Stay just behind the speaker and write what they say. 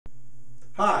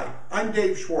Hi, I'm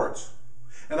Dave Schwartz,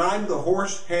 and I'm the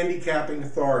Horse Handicapping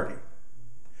Authority.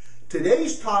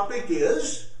 Today's topic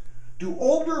is, do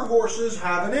older horses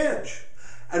have an edge?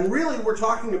 And really, we're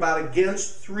talking about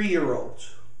against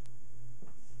 3-year-olds.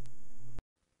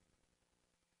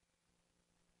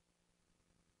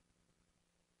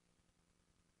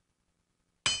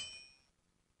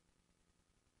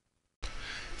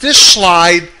 This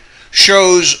slide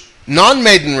shows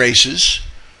non-maiden races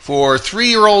for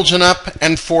 3-year-olds and up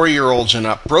and 4-year-olds and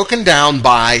up, broken down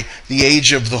by the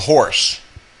age of the horse.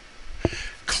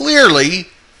 Clearly,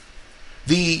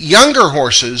 the younger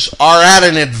horses are at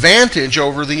an advantage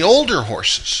over the older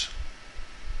horses.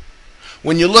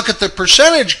 When you look at the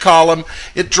percentage column,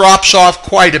 it drops off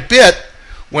quite a bit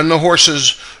when the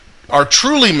horses are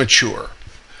truly mature.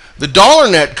 The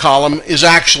dollar net column is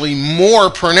actually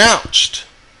more pronounced.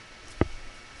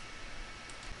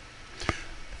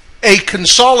 A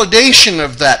consolidation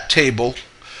of that table,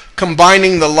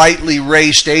 combining the lightly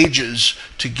raced ages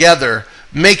together,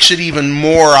 makes it even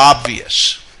more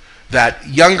obvious that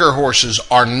younger horses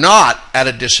are not at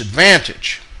a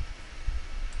disadvantage.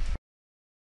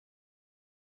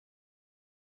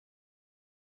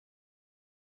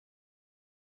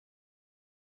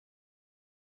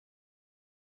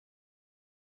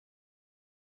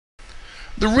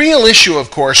 The real issue, of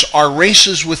course, are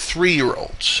races with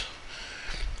 3-year-olds.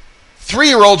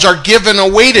 3-year-olds are given a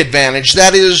weight advantage.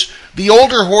 That is, the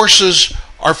older horses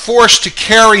are forced to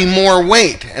carry more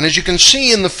weight. And as you can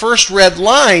see in the first red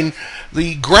line,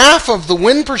 the graph of the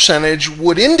win percentage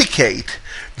would indicate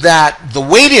that the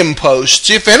weight imposts,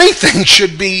 if anything,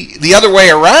 should be the other way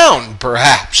around,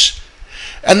 perhaps.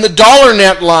 And the dollar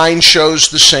net line shows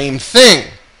the same thing.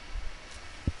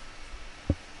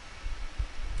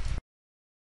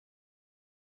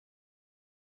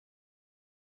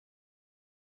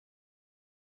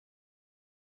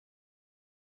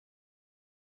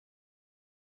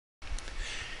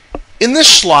 In this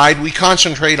slide, we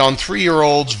concentrate on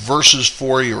 3-year-olds versus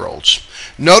 4-year-olds.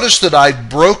 Notice that I've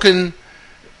broken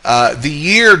the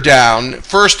year down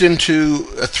first into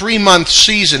a 3-month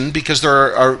season because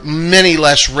there are many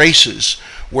less races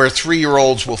where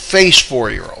 3-year-olds will face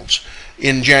 4-year-olds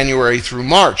in January through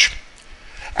March,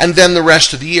 and then the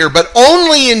rest of the year. But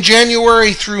only in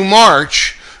January through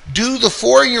March do the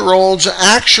 4-year-olds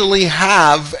actually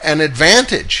have an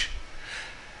advantage.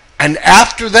 And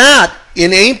after that,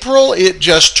 in April, it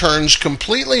just turns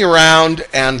completely around,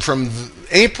 and from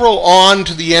April on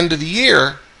to the end of the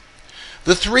year,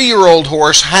 the 3-year-old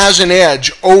horse has an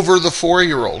edge over the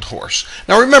 4-year-old horse.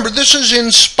 Now remember, this is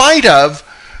in spite of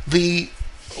the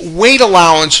weight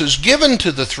allowances given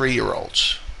to the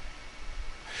 3-year-olds.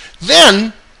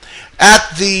 Then,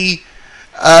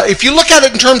 if you look at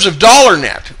it in terms of dollar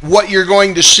net, what you're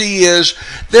going to see is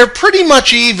they're pretty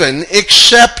much even,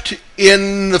 except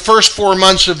in the first 4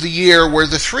 months of the year where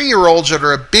the 3-year-olds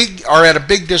are at a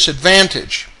big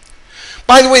disadvantage.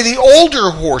 By the way, the older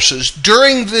horses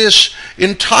during this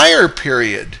entire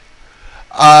period,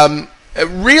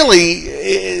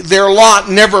 really their lot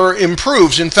never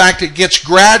improves. In fact, it gets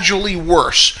gradually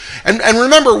worse. And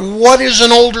remember, what is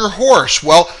an older horse?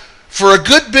 Well, for a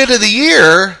good bit of the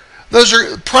year, those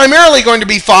are primarily going to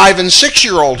be 5- and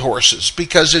 6-year-old horses,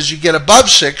 because as you get above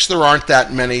 6, there aren't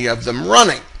that many of them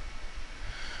running.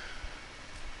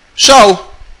 So,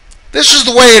 this is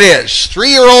the way it is.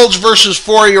 3-year-olds versus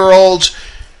 4-year-olds.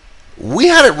 We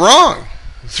had it wrong.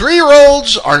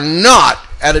 3-year-olds are not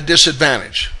at a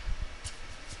disadvantage.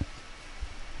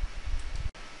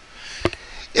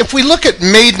 If we look at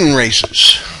maiden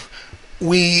races,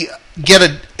 we get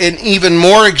an even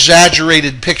more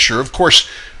exaggerated picture. Of course,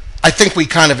 I think we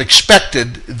kind of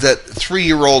expected that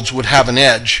 3-year-olds would have an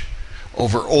edge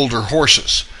over older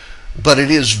horses, but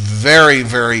it is very,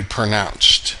 very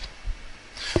pronounced.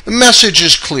 The message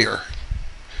is clear.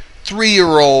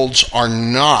 3-year-olds are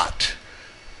not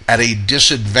at a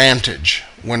disadvantage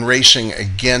when racing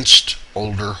against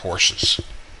older horses.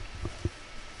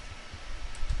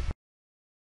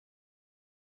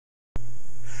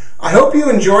 I hope you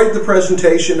enjoyed the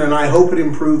presentation, and I hope it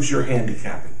improves your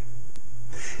handicapping.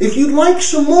 If you'd like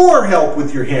some more help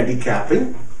with your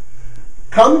handicapping,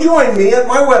 come join me at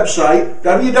my website,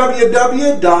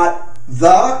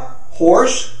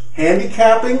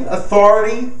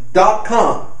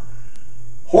 www.thehorsehandicappingauthority.com.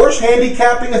 Horse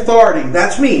Handicapping Authority,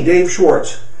 that's me, Dave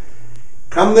Schwartz.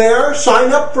 Come there,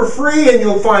 sign up for free, and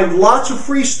you'll find lots of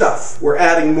free stuff. We're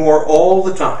adding more all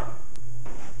the time.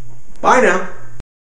 Bye now.